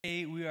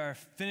Today we are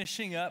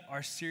finishing up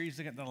our series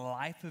looking at the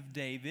life of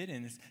David,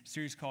 and this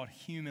series called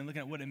Human,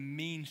 looking at what it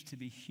means to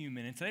be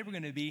human. And today we're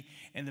going to be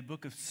in the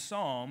book of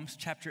Psalms,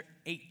 chapter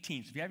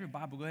 18. So if you have your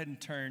Bible, go ahead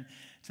and turn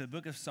to the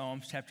book of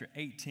Psalms, chapter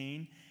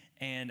 18.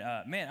 And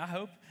I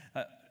hope,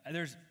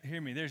 there's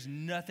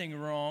nothing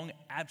wrong,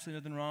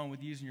 absolutely nothing wrong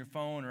with using your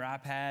phone or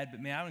iPad,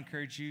 but man, I would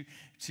encourage you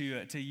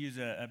to use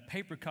a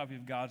paper copy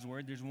of God's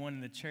Word. There's one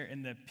in the chair,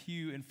 in the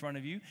pew in front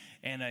of you,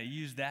 and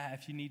use that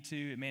if you need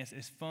to. Man,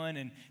 it's fun,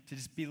 and to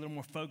just be a little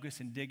more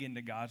focused and dig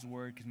into God's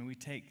Word, because we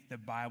take the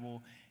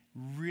Bible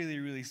really,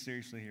 really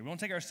seriously here. We don't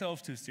take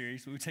ourselves too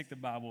serious, but we take the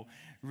Bible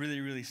really,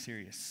 really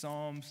serious.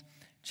 Psalms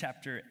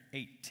chapter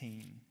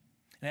 18.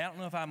 And I don't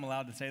know if I'm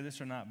allowed to say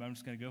this or not, but I'm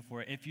just going to go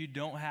for it. If you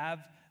don't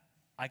have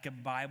like a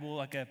Bible,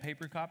 like a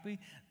paper copy,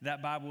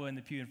 that Bible in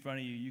the pew in front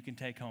of you, you can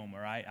take home,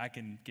 all right? I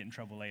can get in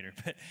trouble later,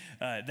 but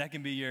that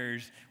can be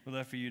yours. We'd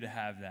love for you to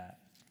have that.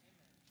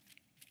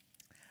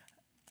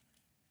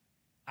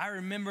 I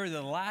remember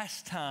the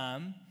last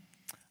time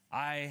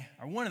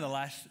one of the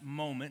last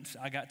moments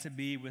I got to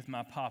be with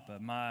my papa,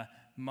 my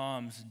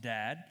mom's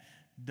dad.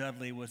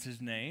 Dudley was his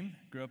name.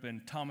 Grew up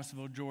in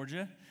Thomasville,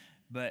 Georgia,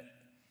 but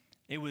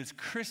it was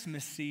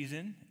Christmas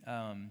season,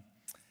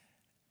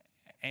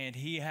 and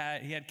he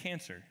had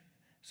cancer.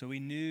 So we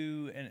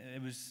knew, and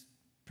it was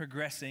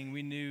progressing,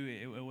 we knew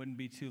it wouldn't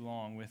be too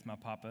long with my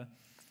papa.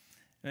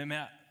 And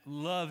I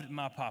loved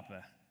my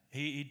papa.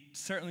 He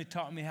certainly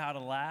taught me how to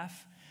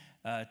laugh,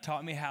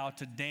 taught me how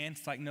to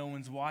dance like no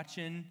one's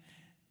watching,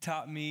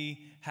 taught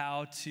me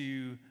how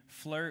to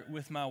flirt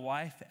with my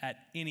wife at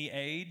any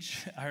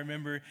age. I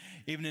remember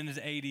even in his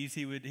 80s,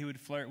 he would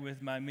flirt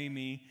with my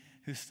Mimi,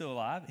 who's still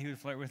alive. He would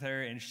flirt with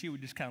her, and she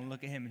would just kind of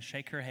look at him and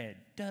shake her head.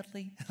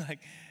 Dudley,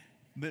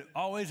 but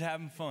always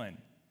having fun.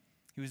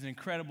 He was an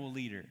incredible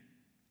leader.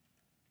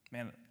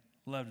 Man,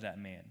 loved that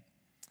man.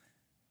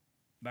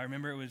 But I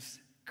remember it was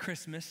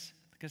Christmas,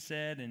 like I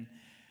said, and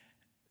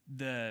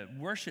the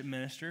worship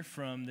minister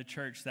from the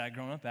church that I'd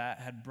grown up at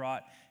had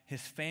brought his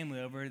family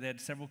over. They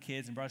had several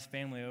kids and brought his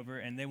family over,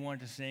 and they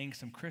wanted to sing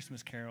some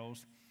Christmas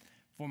carols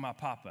for my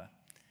papa.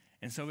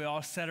 And so we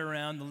all sat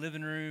around the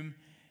living room,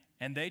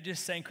 and they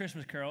just sang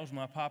Christmas carols.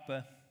 My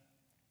papa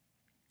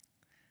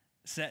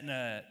sat in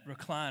a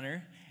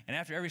recliner, and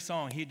after every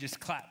song, he'd just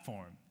clap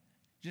for him.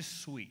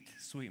 Just sweet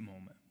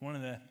moment.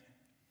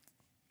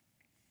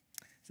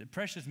 It's a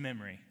precious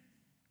memory.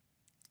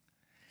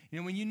 You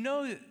know, when you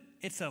know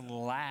it's a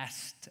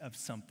last of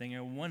something,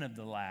 or one of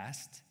the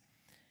last,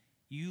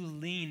 you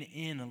lean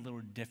in a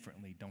little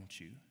differently, don't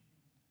you?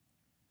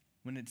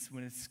 When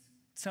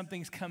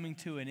something's coming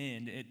to an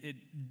end, it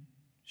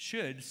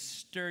should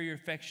stir your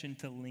affection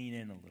to lean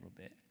in a little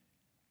bit.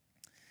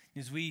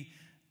 As we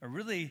are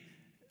really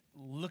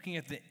looking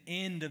at the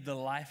end of the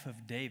life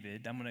of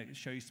David, I'm going to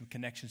show you some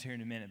connections here in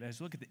a minute, but as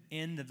we look at the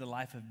end of the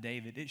life of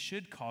David, it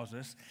should cause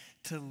us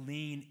to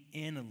lean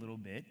in a little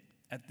bit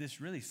at this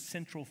really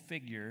central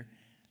figure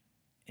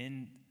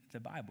in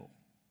the Bible.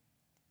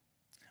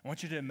 I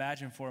want you to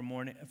imagine for a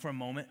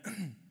moment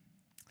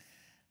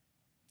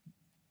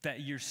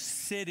that you're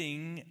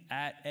sitting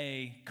at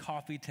a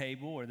coffee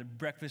table or the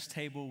breakfast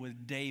table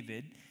with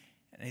David,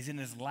 and he's in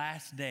his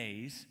last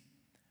days.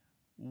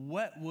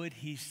 What would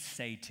he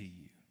say to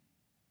you?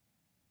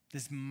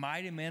 This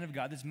mighty man of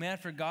God, this man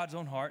after God's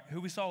own heart, who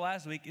we saw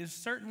last week, was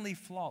certainly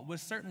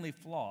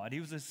flawed. He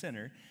was a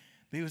sinner,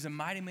 but he was a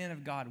mighty man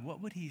of God.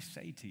 What would he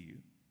say to you?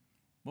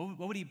 What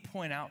would he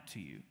point out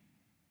to you?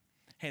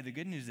 Hey, the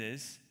good news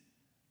is,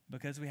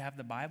 because we have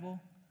the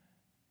Bible,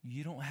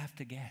 you don't have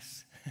to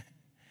guess.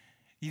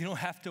 You don't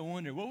have to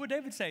wonder, what would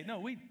David say? No,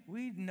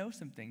 we know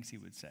some things he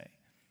would say.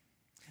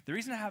 The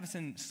reason I have us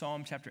in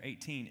Psalm chapter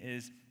 18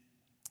 is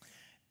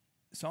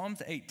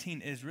Psalms 18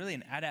 is really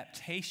an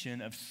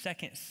adaptation of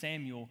 2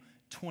 Samuel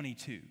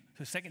 22.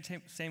 So 2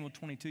 Samuel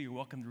 22, you're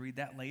welcome to read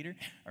that later,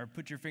 or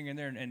put your finger in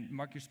there and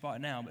mark your spot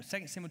now. But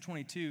 2 Samuel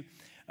 22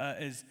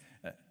 is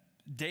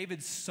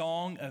David's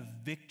song of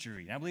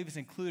victory. And I believe it's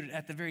included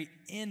at the very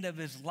end of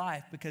his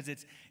life because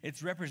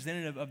it's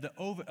representative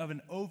of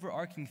an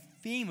overarching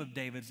theme of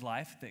David's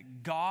life,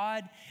 that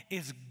God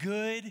is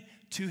good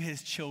to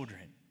his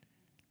children.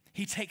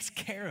 He takes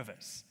care of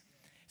us.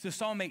 So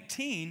Psalm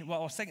 18,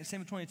 while 2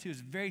 Samuel 22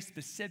 is very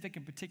specific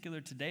and particular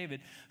to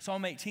David,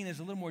 Psalm 18 is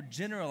a little more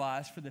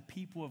generalized for the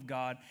people of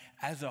God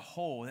as a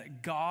whole,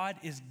 that God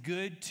is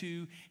good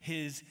to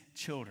his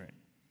children.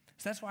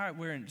 So that's why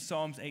we're in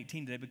Psalms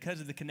 18 today, because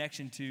of the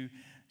connection to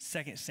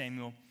 2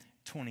 Samuel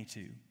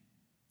 22.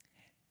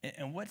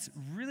 And what's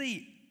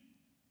really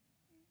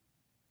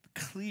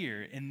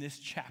clear in this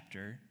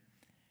chapter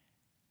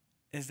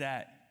is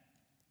that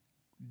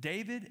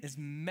David, as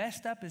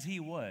messed up as he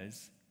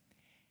was,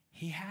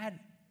 he had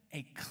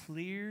a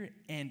clear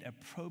and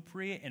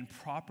appropriate and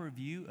proper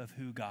view of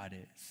who God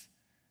is.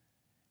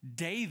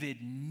 David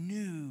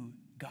knew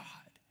God.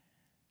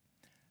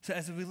 So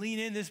as we lean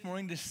in this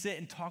morning to sit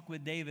and talk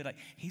with David,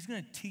 he's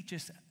going to teach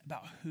us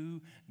about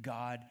who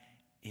God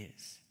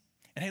is.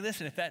 And hey,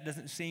 listen, if that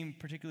doesn't seem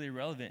particularly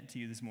relevant to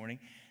you this morning,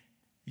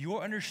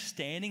 your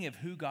understanding of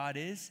who God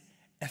is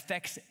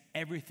affects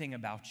everything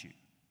about you.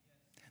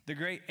 The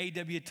great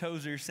A.W.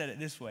 Tozer said it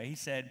this way. He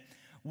said,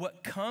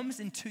 what comes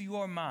into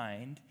your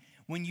mind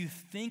when you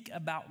think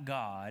about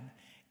God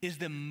is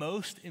the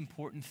most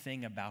important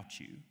thing about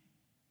you.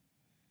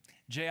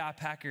 J.I.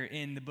 Packer,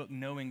 in the book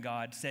Knowing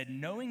God, said,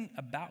 knowing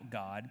about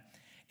God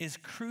is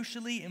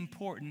crucially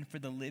important for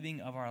the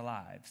living of our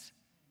lives,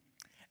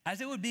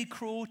 as it would be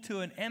cruel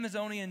to an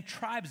Amazonian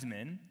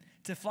tribesman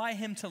to fly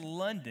him to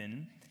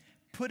London,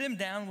 put him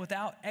down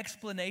without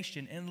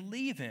explanation, and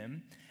leave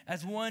him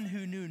as one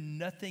who knew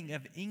nothing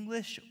of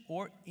English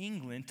or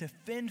England to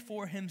fend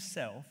for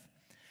himself.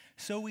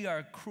 So we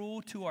are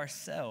cruel to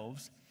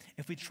ourselves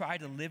if we try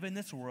to live in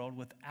this world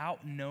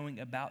without knowing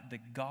about the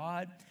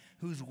God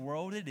whose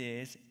world it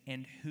is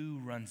and who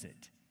runs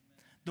it.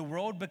 The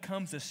world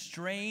becomes a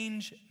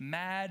strange,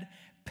 mad,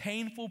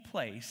 painful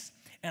place,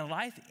 and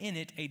life in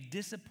it a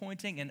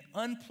disappointing and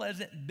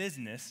unpleasant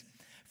business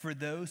for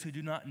those who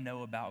do not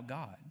know about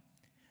God.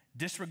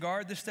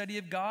 Disregard the study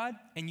of God,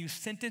 and you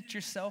sentence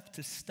yourself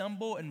to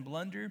stumble and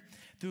blunder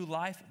through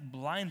life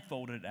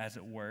blindfolded, as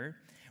it were,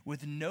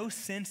 with no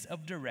sense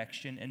of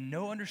direction and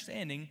no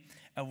understanding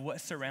of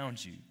what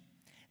surrounds you.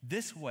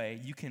 This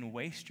way, you can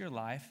waste your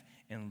life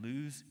and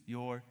lose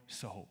your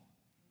soul.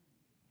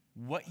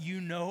 What you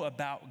know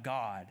about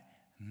God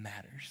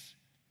matters.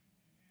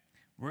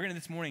 We're going to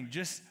this morning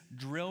just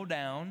drill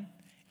down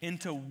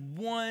into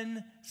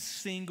one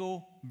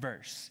single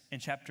verse in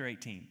chapter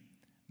 18,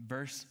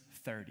 verse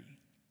 30.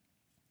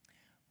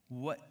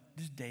 What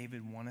does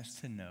David want us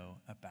to know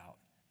about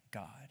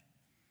God?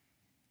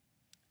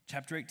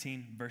 Chapter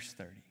 18, verse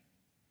 30.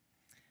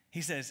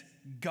 He says,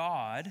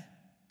 God,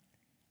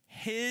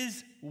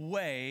 his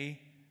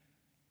way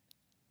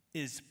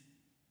is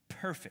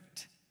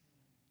perfect.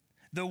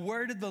 The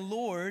word of the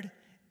Lord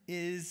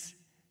is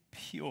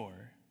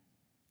pure.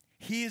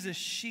 He is a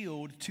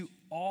shield to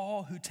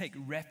all who take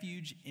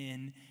refuge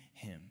in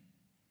him.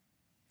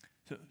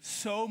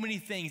 So many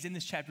things in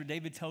this chapter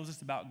David tells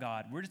us about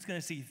God. We're just going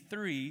to see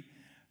 3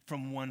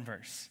 from one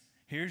verse.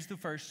 Here's the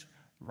first,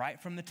 right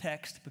from the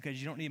text,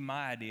 because you don't need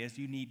my ideas,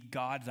 you need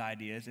God's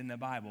ideas in the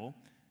Bible.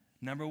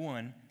 Number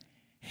 1,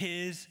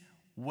 his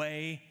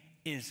way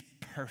is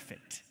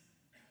perfect.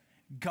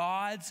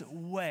 God's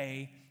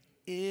way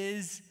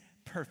is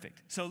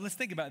perfect. So let's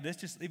think about this,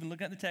 just even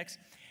looking at the text.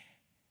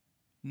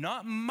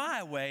 Not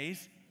my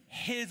ways,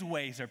 his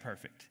ways are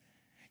perfect.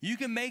 You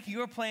can make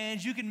your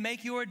plans, you can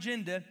make your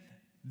agenda,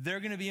 they're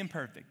going to be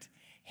imperfect.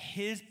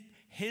 His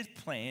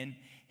plan,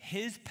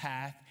 his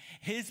path,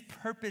 his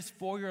purpose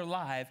for your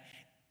life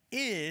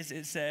is,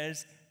 it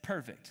says,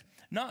 perfect.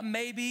 Not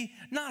maybe,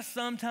 not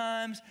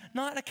sometimes,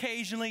 not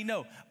occasionally,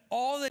 no.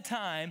 All the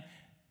time,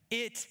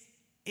 it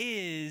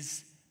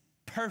is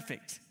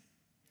perfect.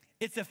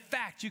 It's a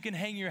fact you can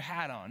hang your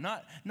hat on.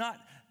 Not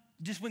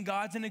just when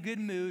God's in a good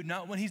mood,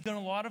 not when he's done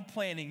a lot of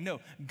planning.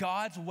 No,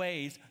 God's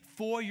ways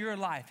for your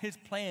life, his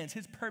plans,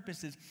 his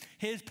purposes,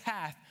 his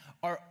path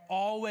are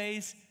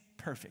always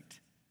perfect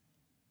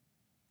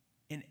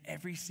in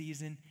every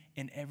season,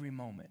 in every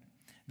moment.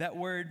 That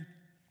word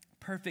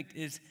perfect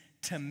is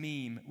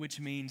tamim,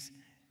 which means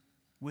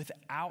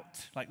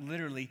without, like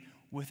literally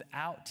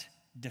without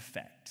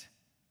defect.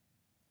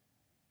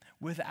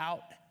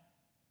 Without,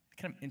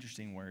 kind of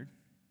interesting word,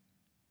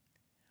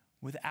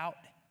 without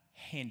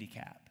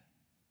handicap.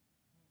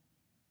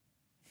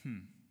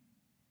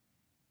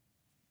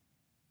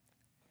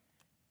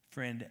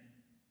 Friend,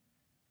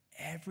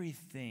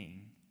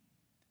 everything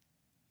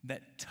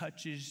that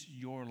touches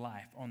your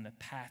life on the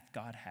path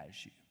God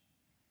has you,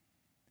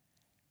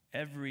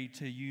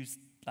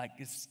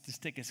 to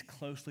stick as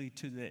closely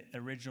to the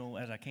original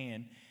as I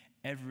can,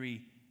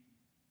 every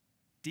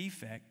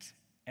defect,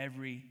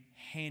 every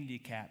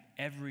handicap,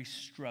 every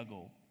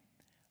struggle,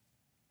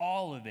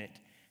 all of it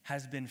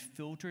has been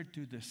filtered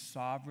through the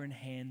sovereign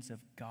hands of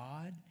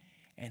God,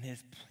 and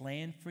his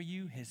plan for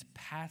you, his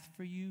path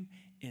for you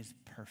is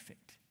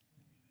perfect.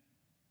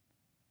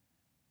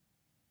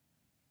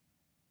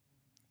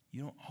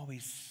 You don't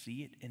always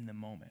see it in the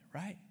moment,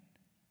 right?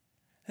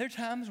 There are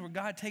times where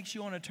God takes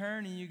you on a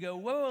turn and you go,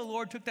 whoa,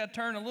 Lord took that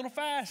turn a little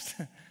fast.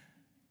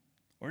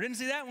 Or didn't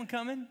see that one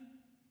coming.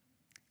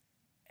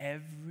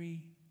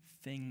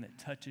 Everything that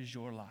touches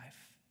your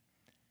life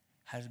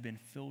has been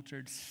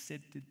filtered,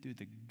 sifted through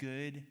the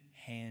good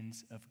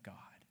hands of God.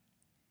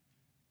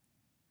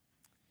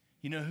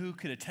 You know who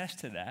could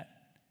attest to that?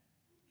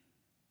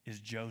 Is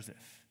Joseph.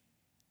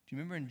 Do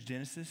you remember in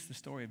Genesis, the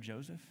story of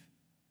Joseph?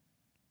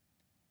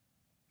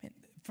 Man,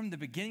 from the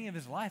beginning of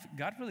his life,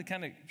 God really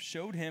kind of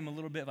showed him a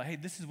little bit like, hey,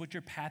 this is what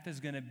your path is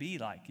going to be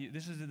like.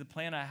 This is the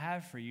plan I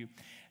have for you.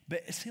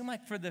 But it seemed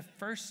like for the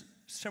first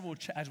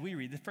as we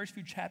read, the first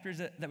few chapters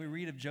that we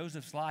read of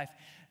Joseph's life,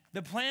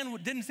 the plan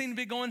didn't seem to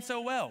be going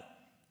so well.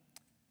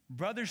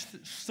 Brothers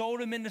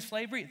sold him into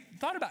slavery,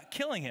 thought about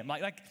killing him.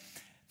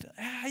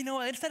 You know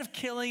what, instead of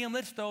killing him,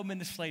 let's throw him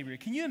into slavery.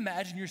 Can you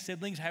imagine your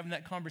siblings having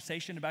that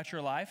conversation about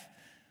your life?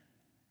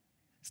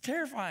 It's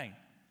terrifying.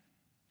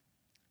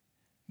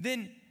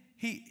 Then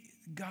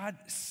God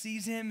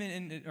sees him,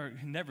 or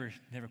never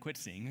quit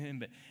seeing him,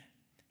 but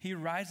He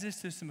rises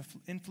to some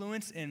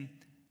influence in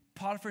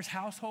Potiphar's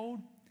household.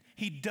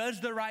 He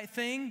does the right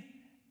thing,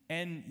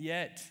 and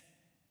yet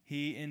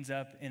he ends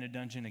up in a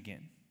dungeon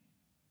again.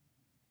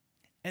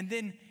 And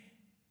then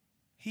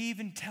he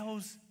even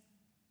tells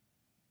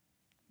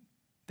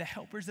the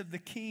helpers of the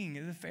king,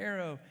 the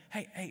Pharaoh,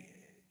 hey,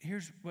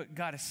 here's what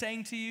God is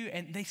saying to you,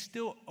 and they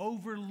still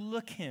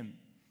overlook him.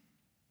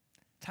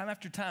 Time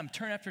after time,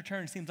 turn after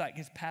turn, it seems like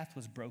his path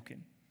was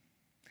broken.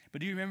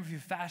 But do you remember, if you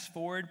fast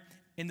forward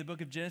in the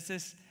book of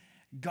Genesis,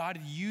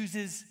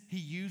 he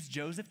used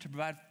Joseph to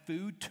provide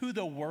food to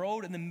the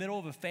world in the middle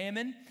of a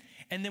famine.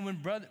 And then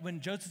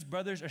when Joseph's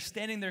brothers are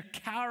standing there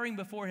cowering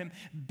before him,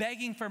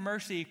 begging for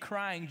mercy,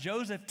 crying,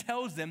 Joseph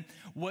tells them,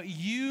 what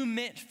you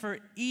meant for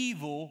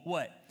evil,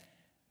 what?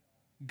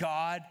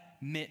 God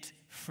meant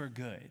for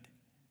good.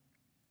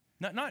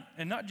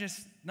 Not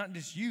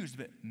just used,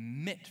 but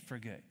meant for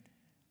good.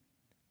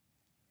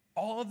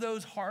 All of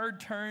those hard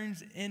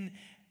turns in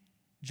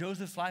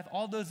Joseph's life,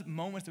 all those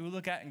moments that we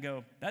look at and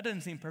go, that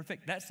doesn't seem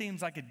perfect. That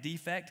seems like a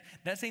defect.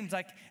 That seems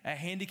like a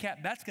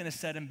handicap. That's going to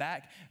set him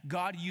back.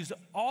 God used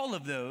all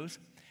of those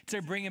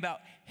to bring about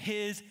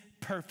his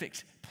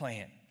perfect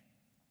plan.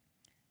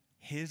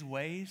 His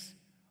ways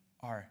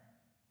are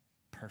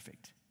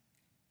perfect.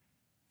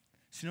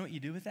 So you know what you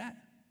do with that?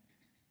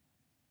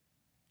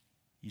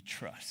 You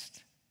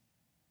trust.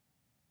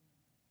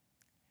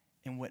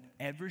 In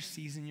whatever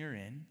season you're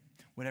in,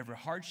 whatever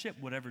hardship,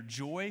 whatever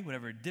joy,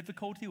 whatever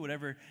difficulty,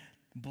 whatever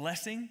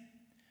blessing,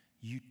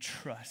 you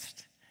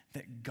trust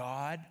that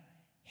God,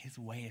 his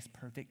way is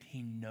perfect.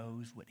 He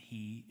knows what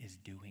he is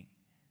doing.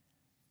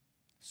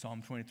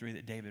 Psalm 23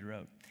 that David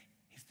wrote,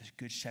 he's the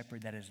good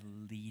shepherd that is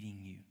leading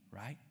you,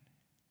 right?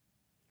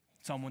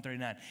 Psalm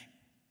 139,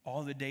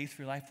 all the days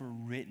for your life were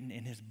written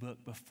in his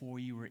book before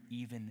you were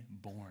even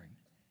born.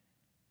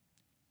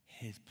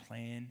 His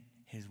plan,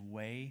 his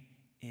way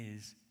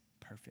is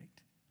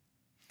perfect.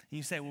 And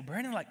you say, well,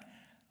 Brandon,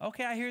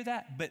 okay, I hear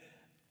that, but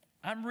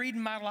I'm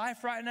reading my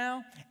life right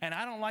now, and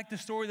I don't like the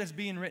story that's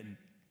being written.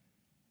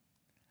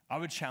 I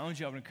would challenge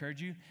you, I would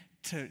encourage you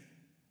to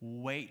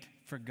wait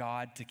for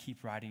God to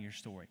keep writing your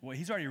story. Well,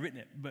 he's already written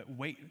it, but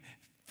wait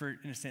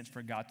in a sense,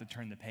 for God to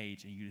turn the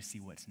page and you to see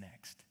what's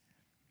next.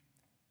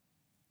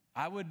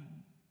 I would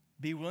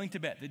be willing to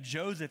bet that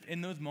Joseph,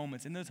 in those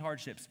moments, in those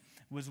hardships,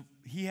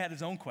 he had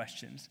his own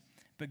questions,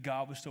 but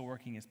God was still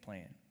working his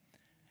plan.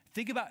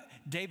 Think about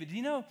David. Do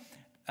you know,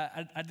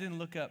 I didn't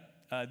look up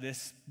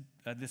this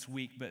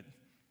week, but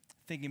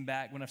thinking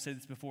back when I've said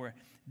this before,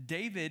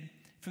 David,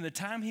 from the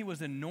time he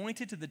was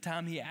anointed to the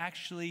time he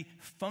actually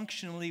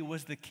functionally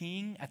was the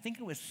king, I think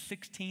it was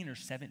 16 or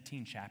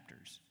 17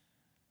 chapters.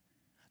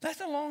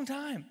 That's a long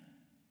time.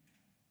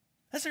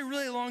 That's a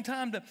really long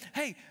time to,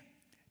 hey,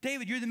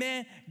 David, you're the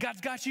man.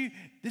 God's got you.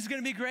 This is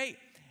going to be great.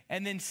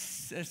 And then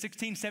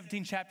 16,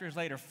 17 chapters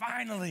later,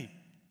 finally,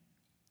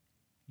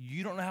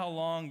 you don't know how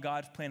long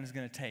God's plan is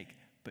going to take,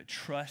 but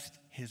trust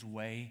his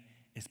way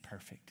is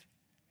perfect.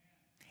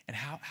 And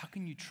how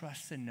can you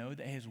trust and know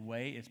that his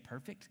way is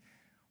perfect?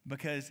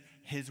 Because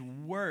his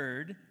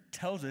word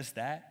tells us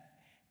that.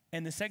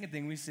 And the second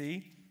thing we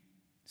see,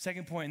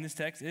 second point in this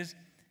text is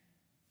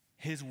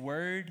his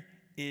word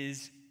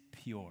is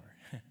pure.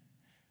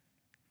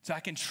 So I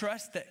can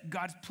trust that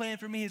God's plan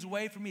for me, his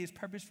way for me, his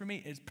purpose for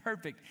me is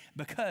perfect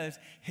because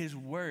his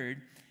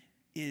word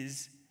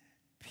is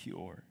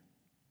pure.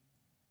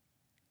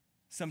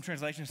 Some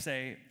translations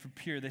say, for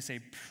pure, they say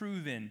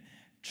proven,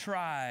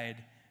 tried,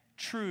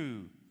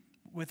 true,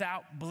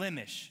 without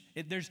blemish.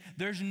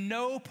 There's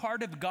no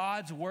part of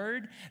God's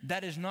word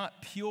that is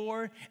not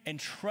pure and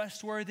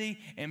trustworthy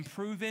and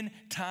proven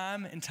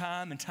time and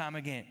time and time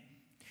again.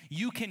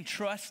 You can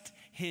trust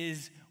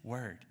his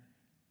word.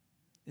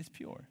 It's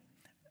pure.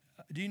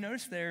 Do you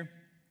notice there,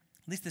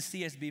 at least the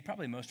CSB,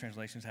 probably most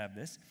translations have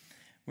this,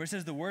 where it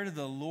says the word of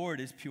the Lord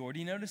is pure. Do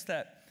you notice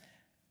that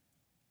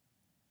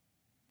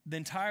the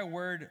entire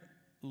word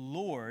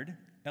Lord,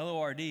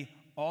 L-O-R-D,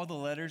 all the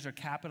letters are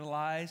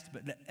capitalized,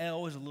 but the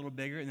L is a little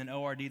bigger, and then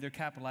O-R-D, they're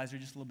capitalized, they're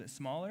just a little bit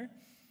smaller.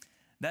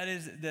 That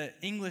is the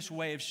English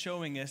way of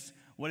showing us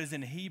what is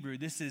in Hebrew.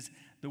 This is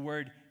the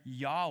word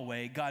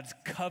Yahweh, God's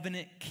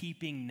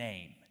covenant-keeping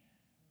name.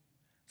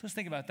 So let's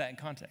think about that in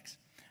context.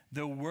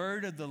 The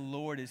word of the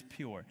Lord is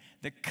pure.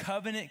 The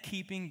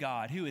covenant-keeping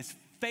God who is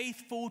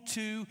faithful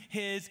to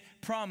his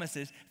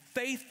promises,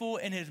 faithful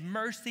in his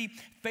mercy,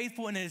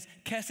 faithful in his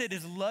chesed,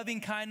 his loving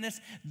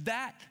kindness,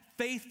 that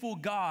faithful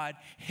God,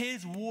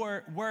 his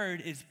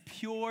word is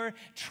pure,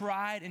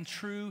 tried, and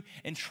true,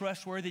 and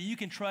trustworthy. You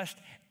can trust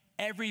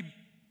every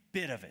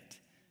bit of it.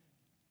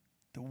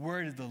 The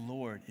word of the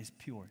Lord is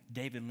pure.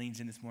 David leans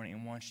in this morning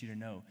and wants you to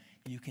know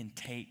you can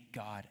take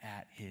God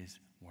at his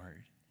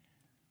word.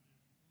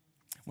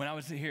 When I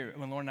was here,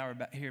 when Lauren and I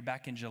were here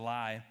back in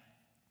July,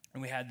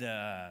 and we had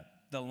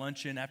the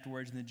luncheon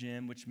afterwards in the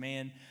gym, which,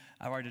 man,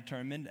 I've already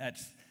determined at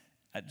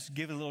just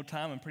give it a little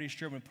time, I'm pretty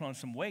sure I'm going to put on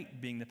some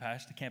weight being the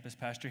campus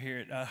pastor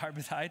here at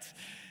Harvest Heights.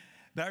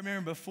 But I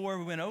remember before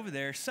we went over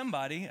there,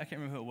 somebody, I can't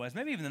remember who it was,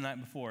 maybe even the night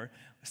before,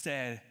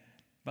 said,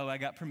 By the way, I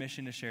got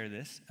permission to share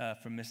this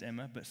from Miss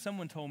Emma, but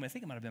someone told me, I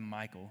think it might have been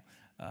Michael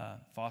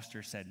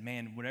Foster, said,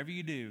 man, whatever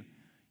you do,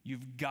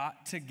 you've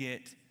got to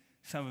get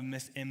some of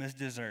Miss Emma's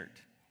dessert.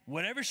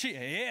 Whatever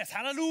yes,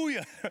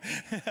 hallelujah.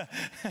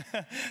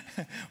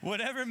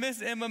 Whatever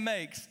Miss Emma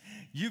makes,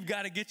 you've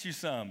got to get you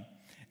some.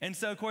 And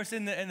so, of course,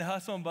 in the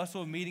hustle and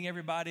bustle of meeting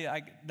everybody,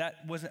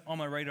 that wasn't on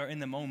my radar in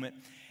the moment.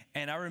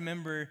 And I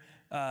remember,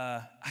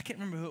 I can't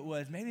remember who it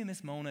was, maybe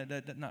Miss Mona,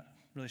 not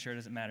really sure, it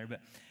doesn't matter,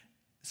 but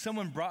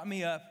someone brought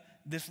me up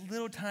this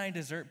little tiny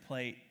dessert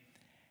plate,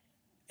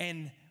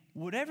 and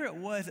whatever it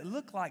was, it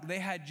looked like they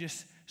had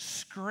just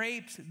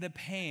scraped the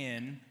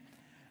pan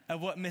of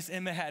what Miss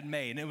Emma had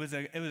made. And it was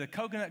a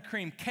coconut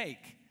cream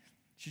cake.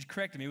 She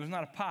corrected me. It was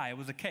not a pie. It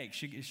was a cake.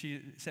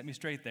 She set me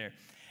straight there.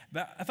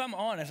 But if I'm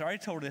honest, I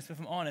already told her this, but if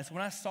I'm honest,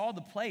 when I saw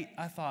the plate,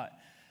 I thought,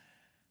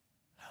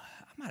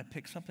 I might have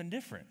picked something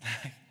different.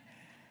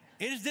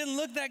 It just didn't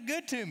look that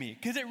good to me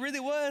because it really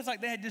was like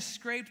they had just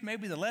scraped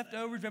maybe the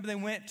leftovers. Maybe they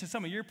went to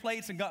some of your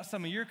plates and got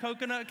some of your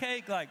coconut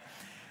cake. Like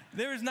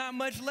there was not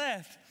much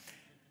left.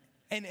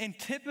 And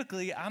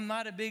typically, I'm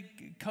not a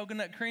big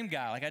coconut cream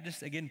guy. Like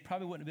again,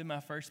 probably wouldn't have been my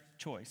first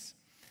choice.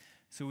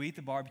 So we eat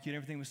the barbecue and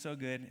everything was so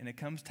good. And it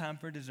comes time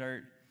for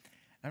dessert.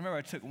 I remember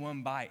I took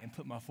one bite and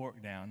put my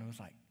fork down. It was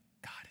like,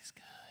 God is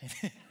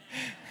good.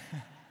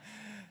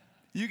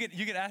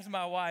 You could ask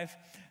my wife,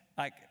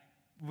 like,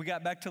 we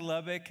got back to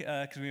Lubbock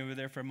because we were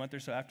there for a month or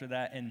so after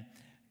that. And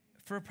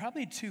for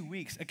probably 2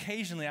 weeks,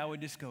 occasionally I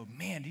would just go,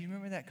 man, do you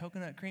remember that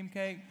coconut cream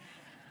cake?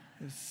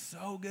 It was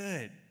so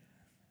good.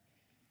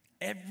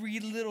 Every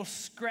little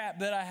scrap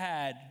that I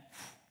had,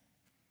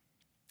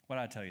 why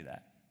did I tell you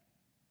that?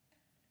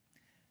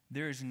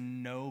 There is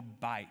no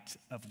bite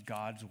of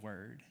God's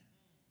word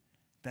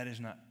that is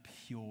not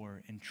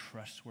pure and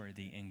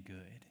trustworthy and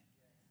good.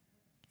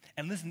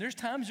 And listen, there's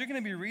times you're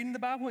going to be reading the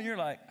Bible and you're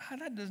like,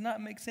 that does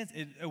not make sense.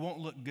 It won't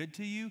look good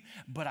to you,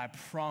 but I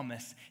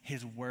promise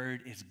his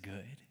word is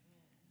good.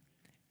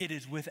 It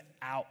is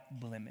without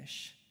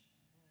blemish.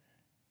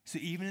 So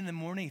even in the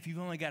morning, if you've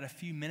only got a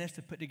few minutes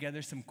to put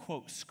together some,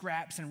 quote,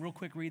 scraps and real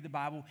quick read the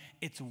Bible,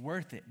 it's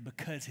worth it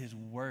because his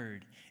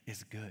word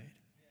is good.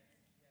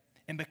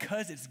 And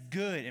because it's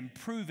good and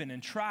proven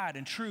and tried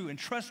and true and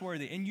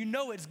trustworthy, and you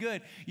know it's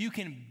good, you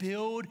can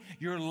build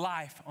your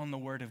life on the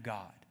word of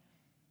God.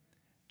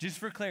 Just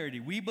for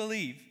clarity, we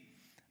believe,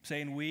 I'm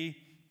saying we, I'm going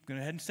to go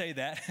ahead and say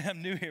that.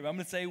 I'm new here, but I'm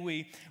going to say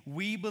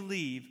we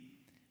believe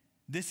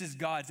this is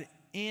God's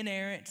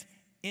inerrant,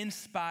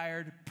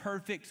 inspired,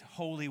 perfect,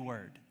 holy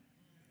word.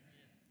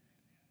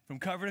 From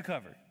cover to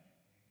cover.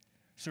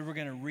 So we're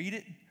going to read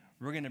it,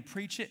 we're going to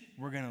preach it,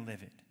 we're going to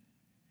live it.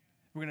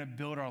 We're going to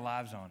build our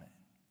lives on it.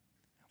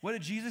 What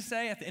did Jesus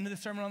say at the end of the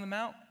Sermon on the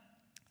Mount?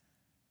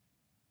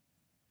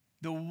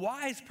 The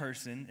wise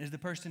person is the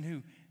person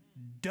who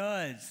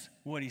does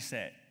what he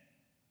said.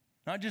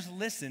 Not just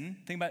listen.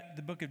 Think about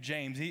the book of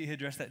James. He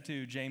addressed that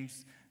too.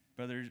 James,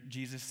 brother,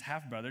 Jesus'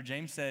 half-brother.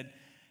 James said,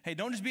 hey,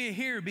 don't just be a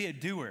hearer, be a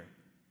doer.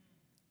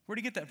 Where'd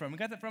he get that from? He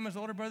got that from his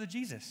older brother,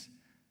 Jesus,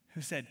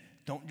 who said,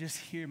 don't just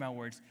hear my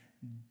words,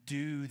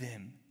 do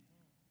them.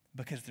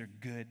 Because they're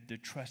good, they're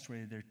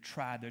trustworthy, they're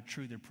tried, they're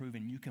true, they're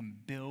proven. You can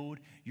build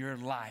your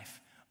life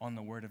on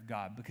the word of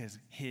God because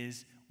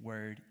his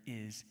word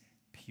is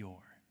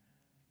pure.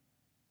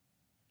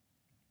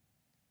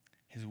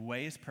 His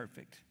way is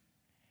perfect.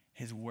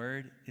 His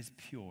word is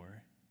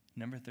pure.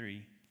 Number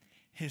 3,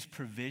 his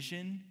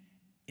provision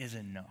is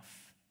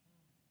enough.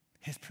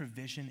 His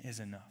provision is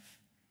enough.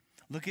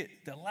 Look at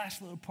the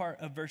last little part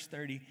of verse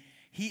 30.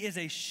 He is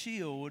a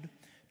shield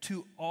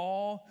to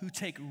all who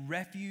take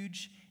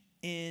refuge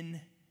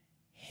in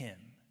him.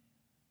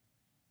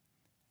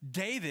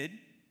 David,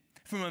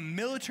 from a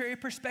military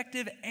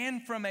perspective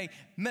and from a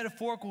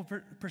metaphorical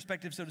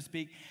perspective, so to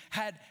speak,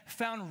 had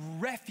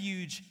found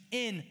refuge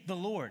in the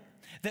Lord.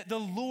 That the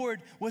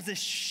Lord was a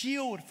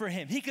shield for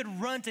him. He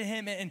could run to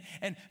him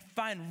and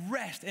find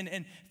rest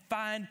and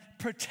find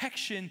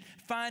protection,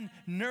 find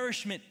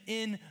nourishment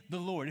in the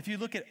Lord. If you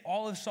look at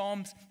all of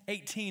Psalms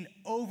 18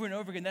 over and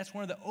over again, that's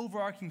one of the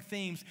overarching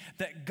themes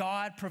that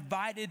God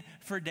provided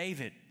for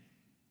David.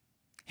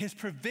 His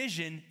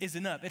provision is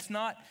enough. It's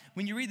not,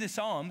 when you read the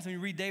Psalms, when you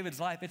read David's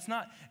life, it's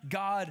not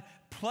God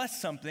plus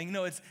something.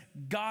 No, it's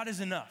God is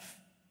enough.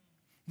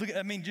 Look,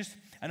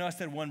 I know I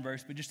said one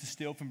verse, but just to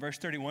steal from verse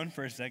 31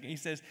 for a second, he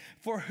says,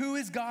 for who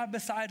is God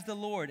besides the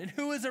Lord? And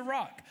who is a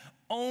rock?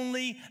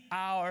 Only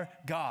our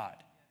God.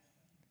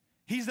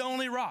 He's the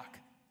only rock.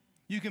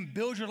 You can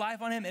build your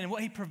life on him, and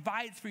what he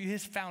provides for you,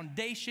 his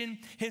foundation,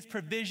 his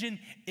provision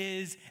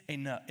is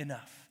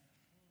enough.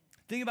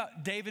 Think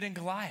about David and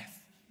Goliath.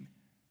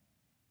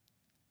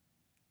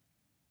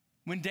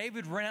 When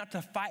David ran out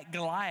to fight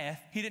Goliath,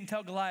 he didn't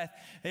tell Goliath,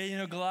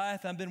 hey,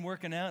 Goliath, I've been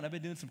working out, and I've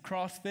been doing some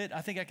CrossFit.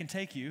 I think I can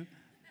take you.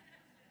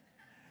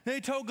 Then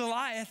he told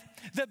Goliath,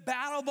 the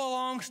battle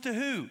belongs to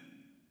who?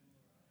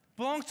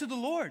 Belongs to the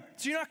Lord.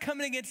 So you're not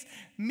coming against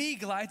me,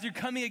 Goliath. You're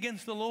coming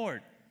against the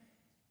Lord.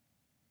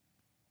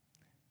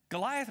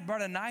 Goliath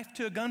brought a knife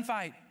to a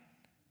gunfight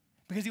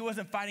because he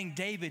wasn't fighting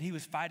David. He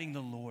was fighting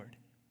the Lord.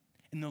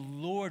 And the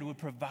Lord would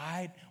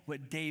provide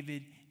what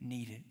David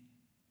needed.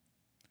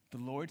 The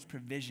Lord's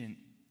provision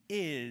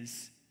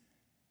is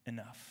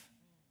enough.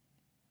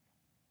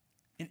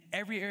 In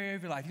every area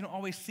of your life, you don't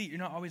always see it, you're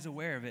not always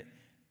aware of it,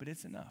 but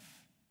it's enough.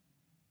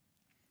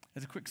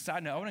 As a quick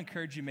side note, I want to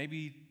encourage you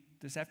maybe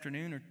this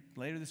afternoon or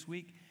later this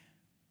week,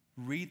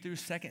 read through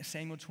 2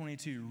 Samuel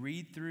 22,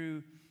 read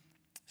through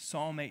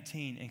Psalm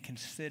 18, and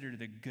consider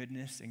the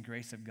goodness and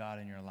grace of God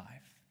in your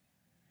life.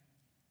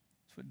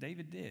 That's what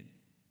David did.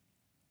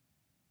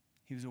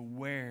 He was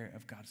aware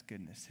of God's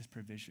goodness, his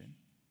provision.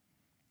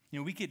 You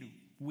know,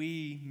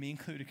 me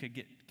included, could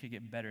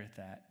get better at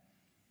that,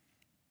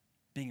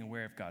 being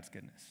aware of God's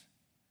goodness.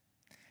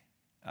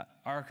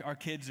 Our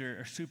kids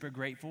are super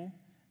grateful.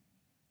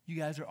 You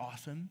guys are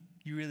awesome.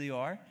 You really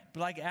are.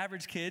 But like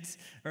average kids,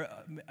 or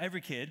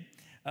every kid,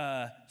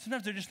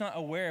 sometimes they're just not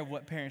aware of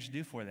what parents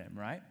do for them,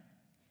 right?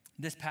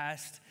 This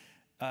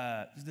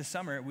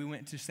summer, we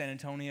went to San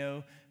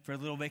Antonio for a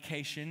little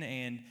vacation,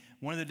 and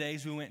one of the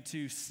days we went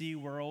to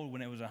SeaWorld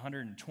when it was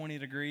 120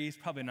 degrees.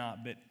 Probably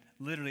not, but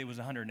literally it was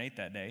 108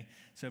 that day,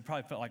 so it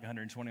probably felt like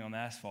 120 on the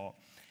asphalt.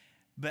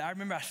 But I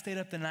remember I stayed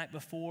up the night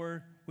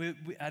before.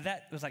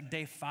 That was like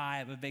day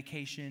 5 of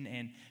vacation,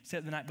 and stayed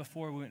up the night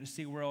before we went to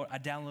SeaWorld. I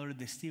downloaded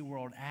the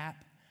SeaWorld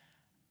app.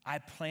 I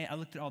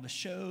looked at all the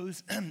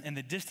shows and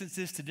the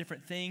distances to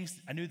different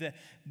things. I knew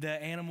the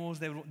animals,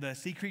 the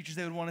sea creatures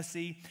they would want to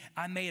see.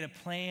 I made a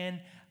plan.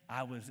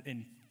 I was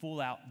in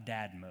full-out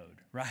dad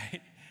mode,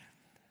 right?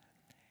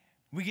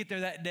 We get there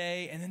that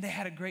day, and then they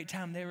had a great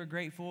time. They were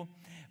grateful.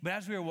 But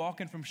as we were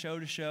walking from show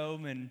to show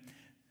and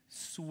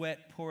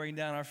sweat pouring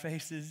down our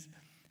faces,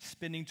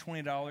 spending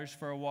 $20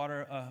 for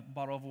a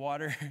bottle of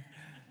water,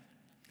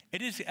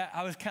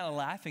 I was kind of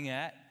laughing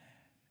at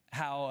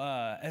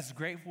how as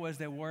grateful as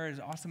they were, as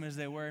awesome as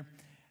they were,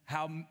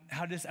 how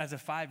just as a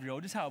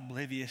 5-year-old, just how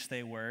oblivious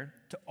they were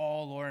to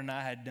all Laura and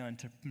I had done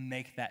to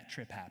make that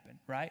trip happen,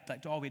 right?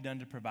 Like to all we'd done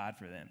to provide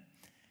for them.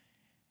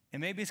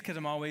 And maybe it's because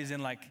I'm always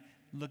in like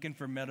looking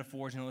for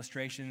metaphors and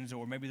illustrations,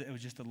 or maybe it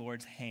was just the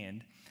Lord's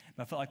hand.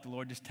 But I felt like the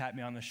Lord just tapped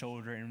me on the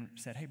shoulder and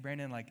said, hey,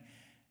 Brandon, like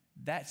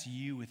that's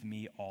you with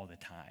me all the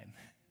time.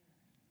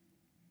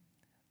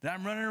 That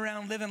I'm running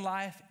around living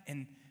life,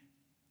 and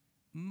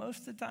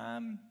most of the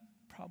time,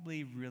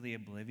 probably really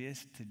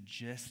oblivious to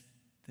just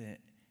the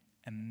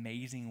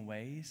amazing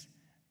ways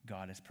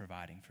God is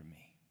providing for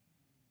me.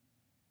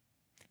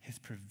 His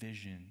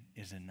provision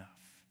is enough.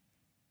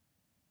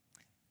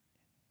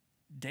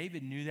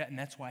 David knew that, and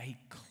that's why he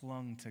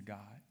clung to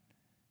God.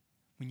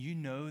 When you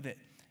know that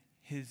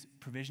his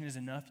provision is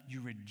enough,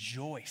 you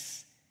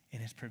rejoice in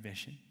his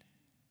provision.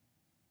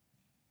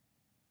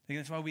 I think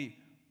that's why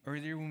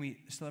earlier when we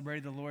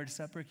celebrated the Lord's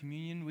Supper,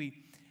 communion,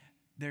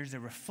 there's a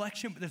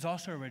reflection, but there's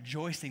also a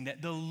rejoicing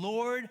that the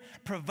Lord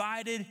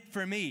provided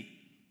for me.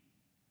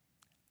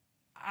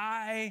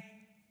 I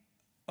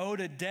owed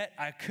a debt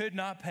I could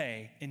not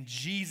pay, and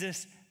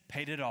Jesus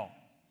paid it all.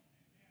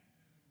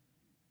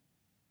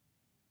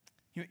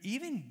 You know,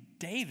 even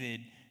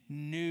David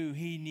knew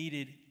he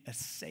needed a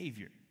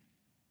Savior.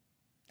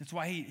 That's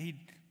why he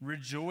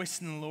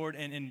rejoiced in the Lord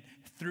and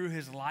threw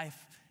his life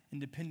in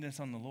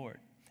dependence on the Lord.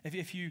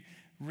 If you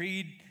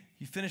read,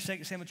 you finish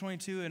 2 Samuel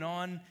 22 and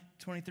on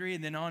 23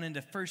 and then on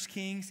into 1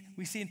 Kings,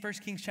 we see in 1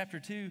 Kings chapter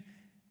 2,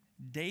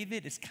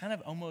 David is kind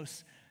of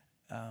almost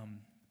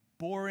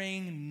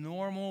boring,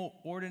 normal,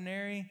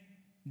 ordinary.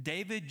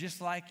 David, just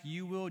like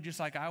you will,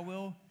 just like I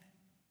will,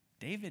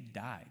 David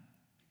died.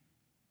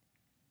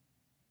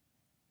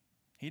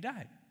 He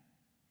died.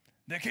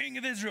 The king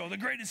of Israel, the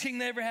greatest king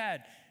they ever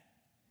had,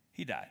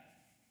 he died.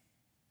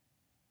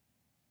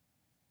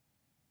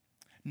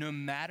 No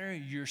matter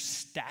your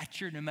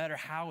stature, no matter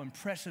how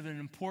impressive and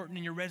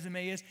important your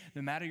resume is,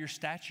 no matter your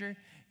stature,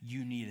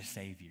 you need a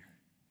Savior.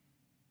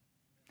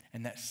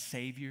 And that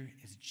Savior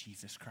is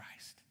Jesus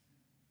Christ.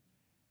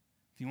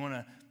 If you want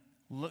to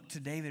look to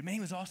David, man,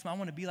 he was awesome. I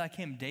want to be like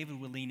him. David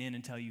would lean in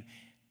and tell you,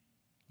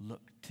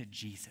 look to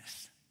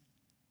Jesus.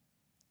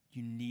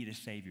 You need a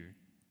Savior.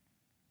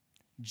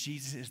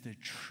 Jesus is the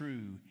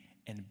true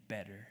and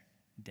better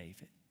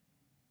David.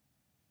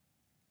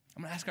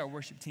 I'm going to ask our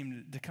worship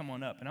team to come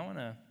on up, and I want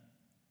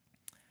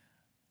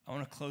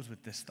to close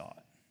with this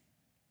thought.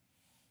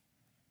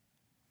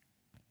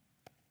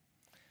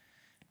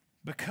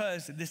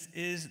 Because this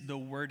is the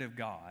Word of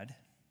God,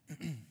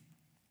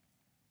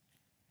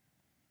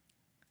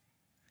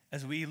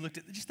 as we looked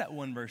at just that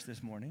one verse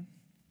this morning,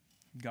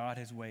 God,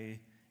 his way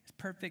is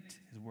perfect,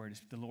 the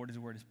Lord, his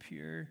word is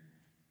pure,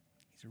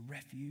 he's a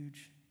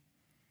refuge.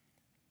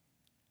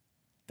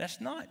 That's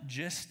not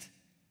just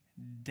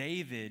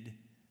David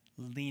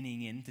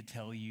leaning in to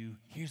tell you,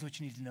 here's what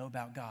you need to know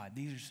about God.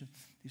 These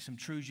are some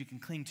truths you can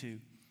cling to.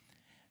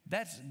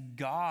 That's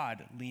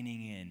God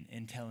leaning in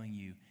and telling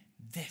you,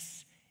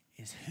 this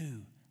is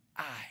who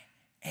I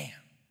am.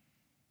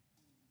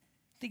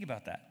 Think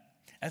about that.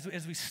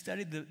 As we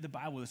studied the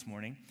Bible this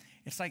morning,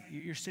 it's like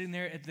you're sitting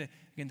there at the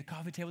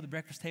coffee table, the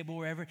breakfast table,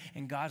 wherever,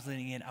 and God's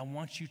leaning in. I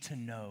want you to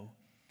know,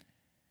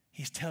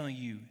 he's telling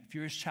you, if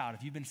you're his child,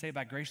 if you've been saved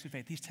by grace through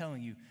faith, he's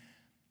telling you,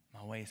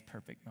 My way is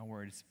perfect. My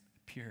word is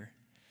pure.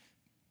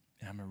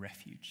 And I'm a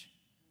refuge.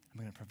 I'm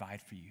going to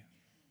provide for you.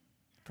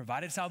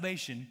 Provided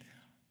salvation,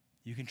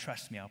 you can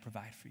trust me. I'll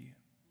provide for you.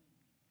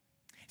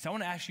 So I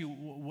want to ask you,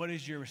 what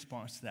is your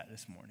response to that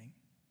this morning?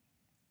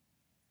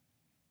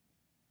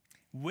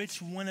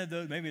 Which one of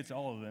those, maybe it's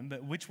all of them,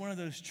 but which one of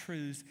those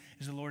truths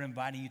is the Lord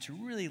inviting you to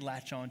really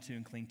latch onto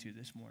and cling to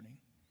this morning?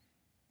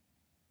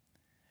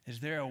 Is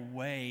there a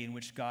way in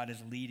which God is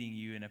leading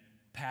you in a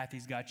path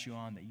he's got you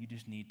on that you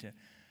just need to,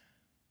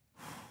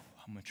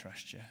 I'm going to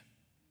trust you?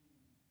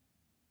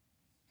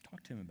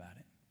 Talk to him about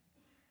it.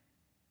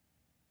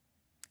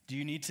 Do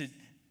you need to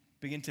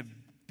begin to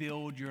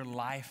build your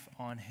life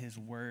on his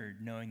word,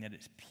 knowing that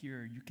it's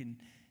pure? You can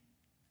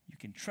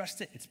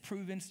trust it. It's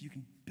proven, so you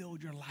can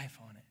build your life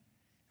on it.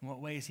 In what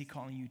way is he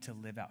calling you to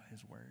live out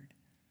his word?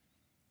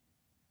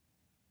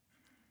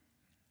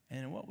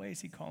 And in what way is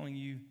he calling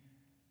you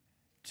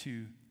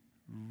to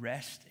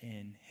rest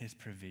in his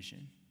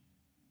provision?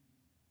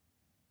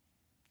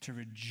 To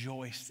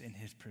rejoice in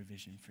his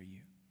provision for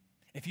you.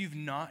 If you've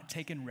not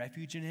taken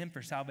refuge in him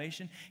for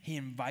salvation, he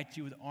invites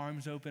you with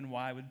arms open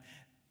wide, with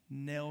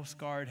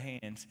nail-scarred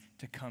hands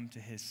to come to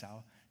his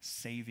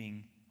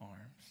saving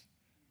arms.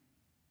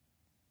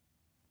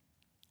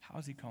 How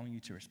is he calling you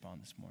to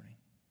respond this morning?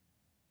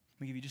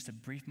 I'm going to give you just a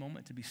brief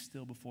moment to be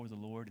still before the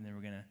Lord, and then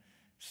we're going to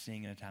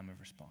sing in a time of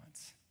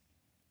response.